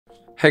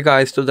Hey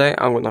guys, today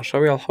I'm gonna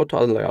show you how to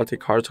add loyalty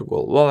card to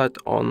Google Wallet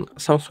on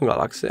Samsung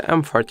Galaxy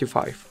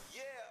M35.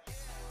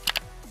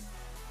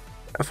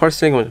 First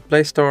thing, go to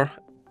Play Store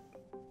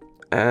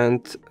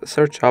and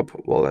search up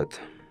Wallet.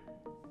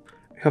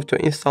 You have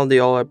to install the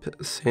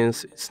app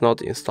since it's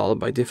not installed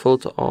by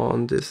default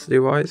on this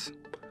device.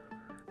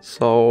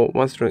 So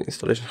once the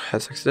installation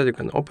has succeeded, you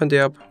can open the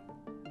app.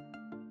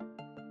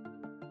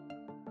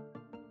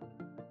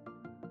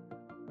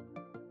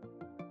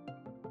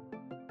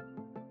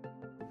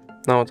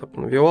 Now tap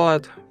on View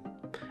Wallet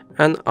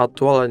and add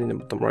to wallet in the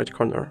bottom right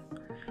corner.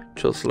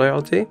 Choose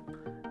loyalty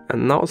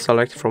and now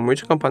select from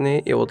which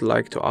company you would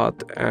like to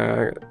add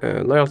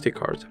a loyalty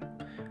card.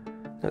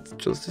 Let's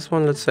choose this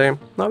one, let's say.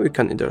 Now you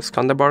can either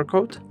scan the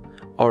barcode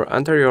or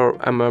enter your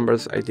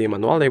member's ID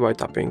manually by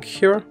tapping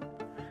here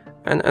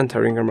and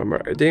entering your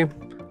member ID,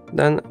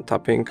 then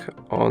tapping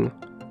on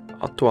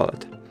Add to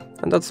Wallet.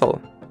 And that's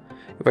all.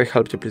 If I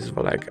helped you, please leave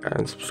a like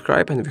and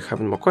subscribe, and if you have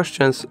any more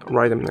questions,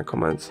 write them in the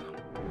comments.